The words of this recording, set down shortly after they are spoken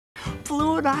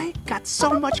Blue and I got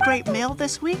so much great mail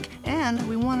this week, and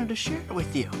we wanted to share it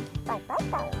with you.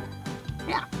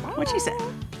 Yeah, what'd she say?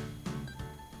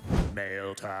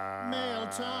 Mail time. Mail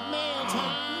time. Mail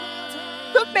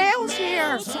time. The mail's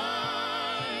here.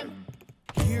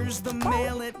 Here's the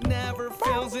mail, it never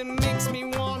fails. It makes me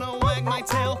wanna wag my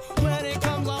tail. When it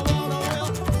comes, I wanna will.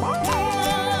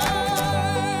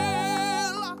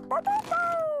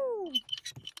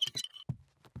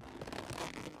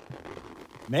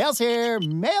 Mail's here.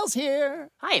 Mail's here.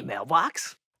 Hi,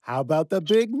 Mailbox. How about the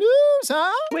big news,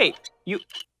 huh? Wait, you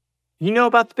know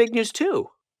about the big news too?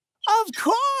 Of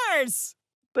course.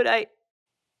 But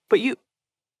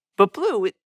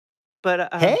Blue,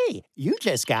 Hey, you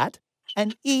just got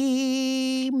an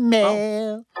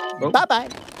email. Oh. Bye-bye.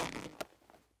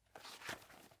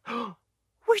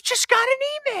 We just got an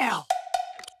email.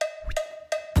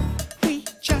 We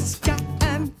just got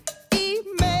an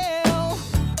email.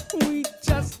 We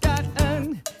just got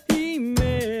an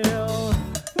email.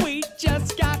 We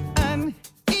just got an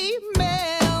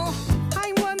email.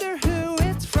 I wonder who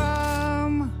it's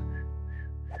from.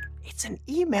 It's an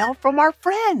email from our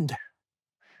friend.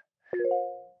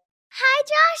 Hi,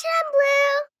 Josh and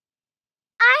Blue.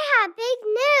 I have big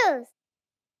news.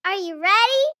 Are you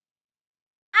ready?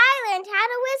 I learned how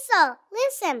to whistle.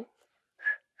 Listen.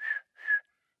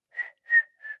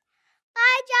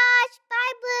 Bye, Josh.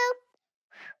 Bye, Blue.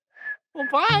 Well,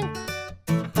 bye.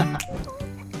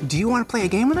 Do you want to play a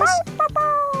game with us?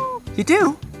 You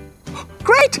do?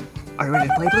 Great! Are you ready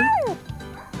to play, Blue?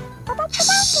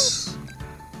 Yes.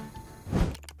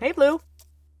 Hey, Blue.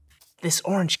 This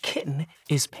orange kitten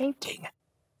is painting.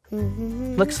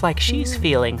 Looks like she's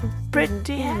feeling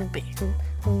pretty happy.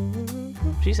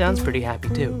 She sounds pretty happy,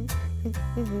 too.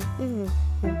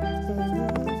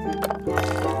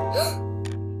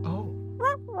 Oh.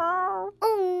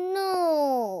 Oh,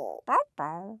 no.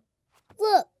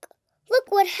 Look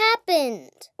what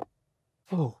happened.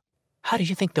 Oh, how do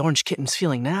you think the orange kitten's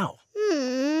feeling now?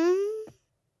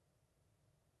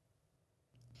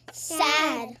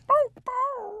 Sad.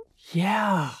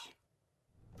 Yeah,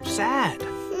 sad.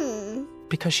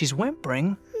 Because she's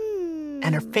whimpering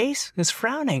and her face is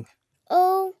frowning.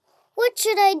 Oh, what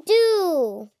should I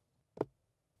do?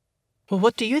 Well,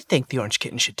 what do you think the orange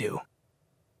kitten should do?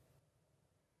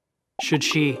 Should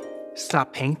she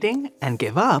stop painting and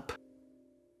give up?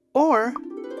 Or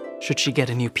should she get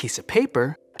a new piece of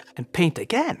paper and paint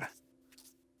again?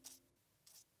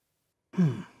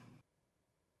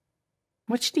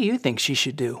 Which do you think she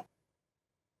should do?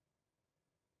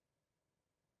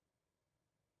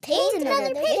 Paint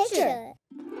another picture.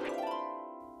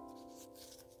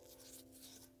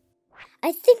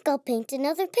 I think I'll paint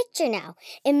another picture now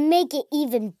and make it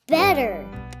even better.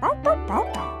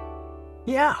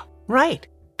 Yeah, right.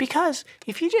 Because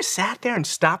if you just sat there and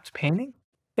stopped painting,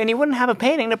 then you wouldn't have a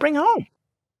painting to bring home.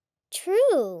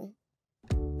 True.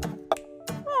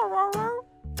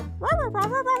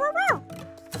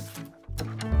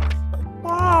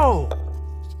 Whoa!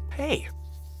 Hey,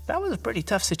 that was a pretty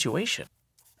tough situation.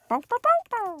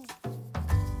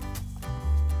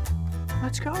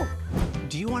 Let's go.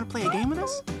 Do you want to play a game with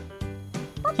us?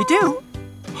 You do?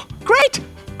 Great!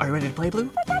 Are you ready to play, Blue?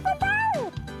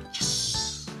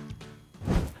 Yes!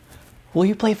 Will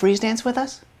you play freeze dance with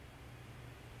us?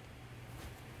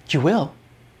 You will?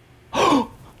 Great!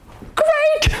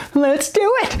 Let's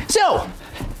do it! So,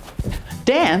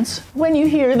 dance when you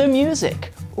hear the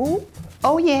music. Ooh,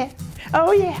 oh yeah,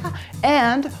 oh yeah.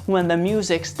 And when the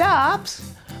music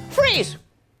stops, freeze!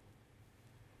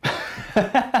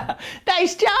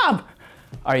 Nice job!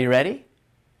 Are you ready?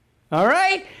 All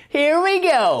right, here we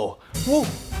go. Whoa,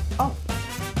 oh,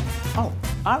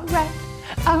 all right.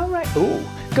 Ooh,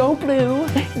 go blue,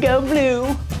 go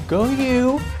blue, go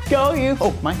you, go you.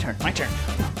 Oh, my turn.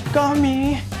 Go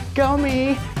me,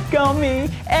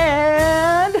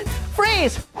 and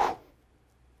freeze!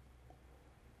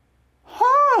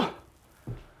 Huh.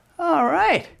 All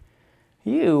right,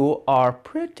 you are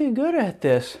pretty good at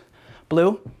this.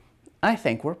 Blue, I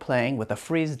think we're playing with a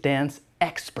freeze dance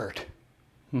expert.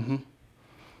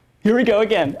 Here we go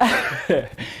again.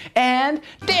 And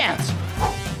dance.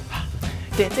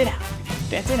 Dance it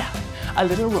out. A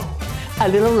little roll.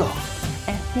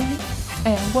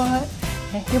 And what?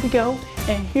 And here we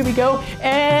go.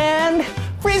 And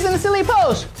freeze in a silly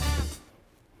pose.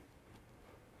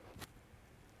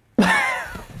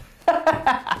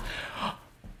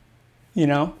 You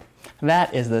know,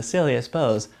 that is the silliest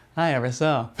pose I ever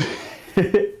saw.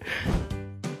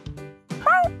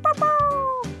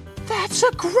 That's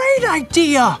a great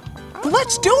idea!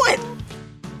 Let's do it!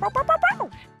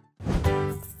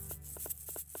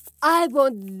 I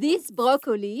want this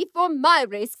broccoli for my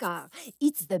race car.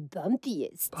 It's the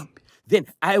bumpiest. Then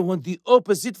I want the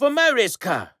opposite for my race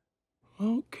car.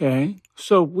 Okay,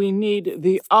 so we need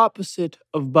the opposite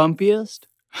of bumpiest?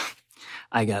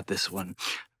 I got this one.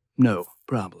 No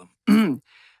problem.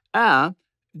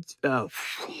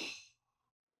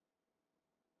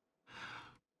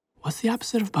 What's the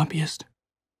opposite of bumpiest?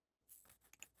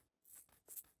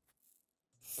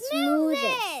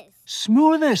 Smoothest.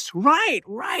 Smoothest.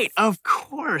 Right, of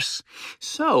course.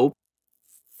 So,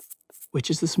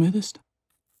 which is the smoothest?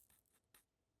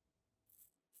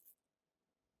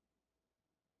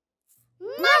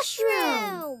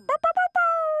 Mushroom.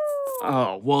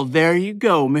 Oh, well, there you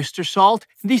go, Mr. Salt.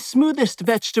 The smoothest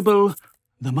vegetable,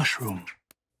 the mushroom.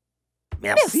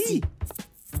 Merci.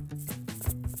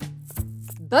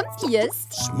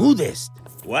 Bumpiest. Smoothest.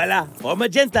 Voila, for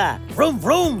magenta. Vroom,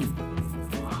 vroom.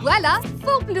 Voila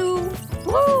for blue.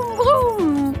 Vroom,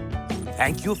 vroom.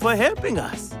 Thank you for helping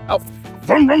us. Oh,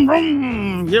 vroom, vroom,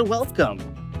 vroom. You're welcome.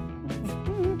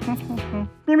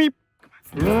 Meep,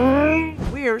 meep.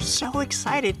 We're so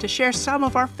excited to share some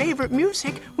of our favorite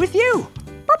music with you.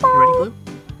 You ready, Blue?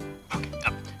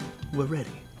 Okay, we're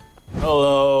ready.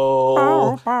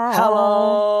 Hello.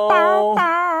 Hello.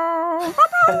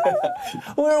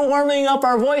 We're warming up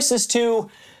our voices to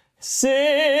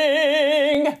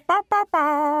sing.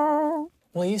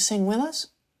 Will you sing with us?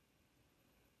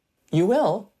 You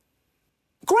will?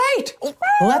 Great!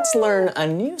 Let's learn a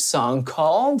new song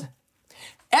called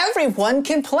Everyone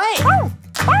Can Play.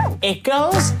 It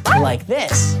goes like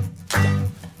this.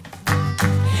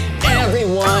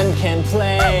 Everyone can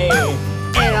play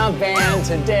in a band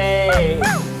today.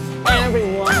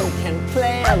 Everyone can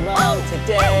play along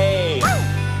today.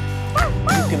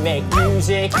 You can make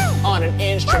music on an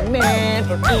instrument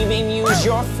or even use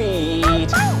your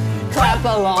feet. Clap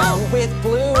along with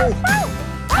Blue.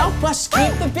 Help us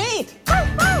keep the beat.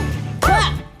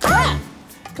 Clap, clap,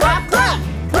 clap, clap,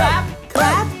 clap,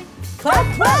 clap,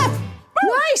 clap, clap.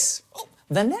 Nice.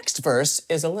 The next verse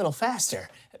is a little faster.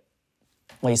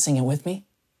 Will you sing it with me?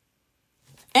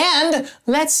 And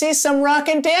let's see some rock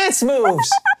and dance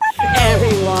moves.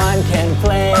 Everyone can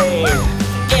play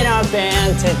in our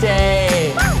band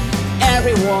today.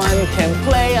 Everyone can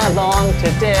play along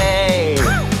today.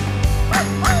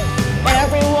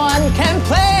 Everyone can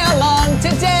play along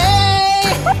today.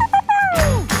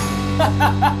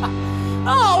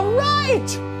 All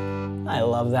right. I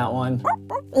love that one.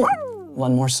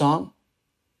 One more song?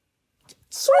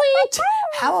 Sweet.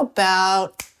 How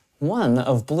about one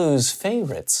of Blue's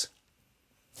favorites?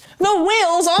 The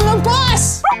wheels on the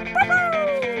bus!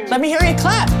 Let me hear you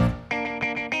clap.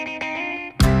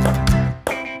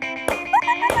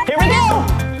 Here we go!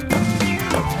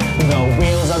 The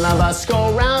wheels on the bus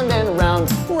go round and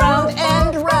round, round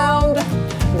and round.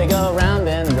 They go round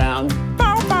and round,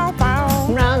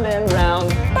 round and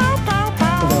round.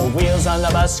 The wheels on the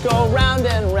bus go round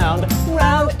and round,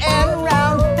 round and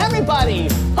round. Everybody!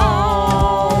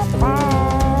 All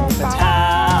through the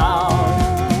town.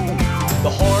 The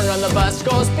horn on the bus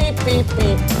goes beep, beep,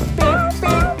 beep, beep,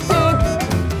 beep, beep.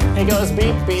 It goes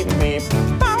beep, beep, beep.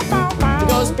 It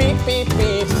goes beep, beep,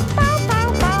 beep.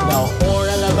 The horn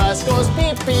on the bus goes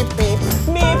beep, beep, beep,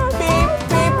 beep, beep,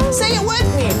 beep. Say it with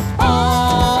me.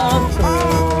 All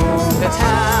through the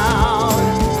town.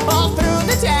 All through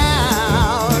the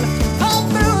town. All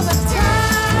through the town.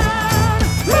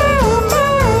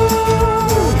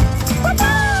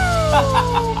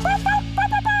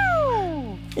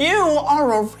 You are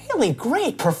a really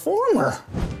great performer.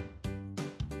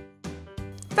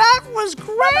 That was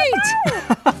great!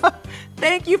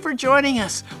 Thank you for joining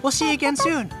us. We'll see you again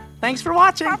soon. Thanks for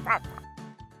watching.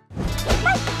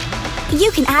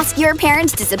 You can ask your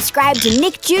parents to subscribe to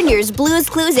Nick Jr.'s Blues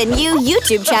Clues and You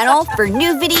YouTube channel for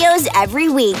new videos every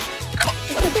week.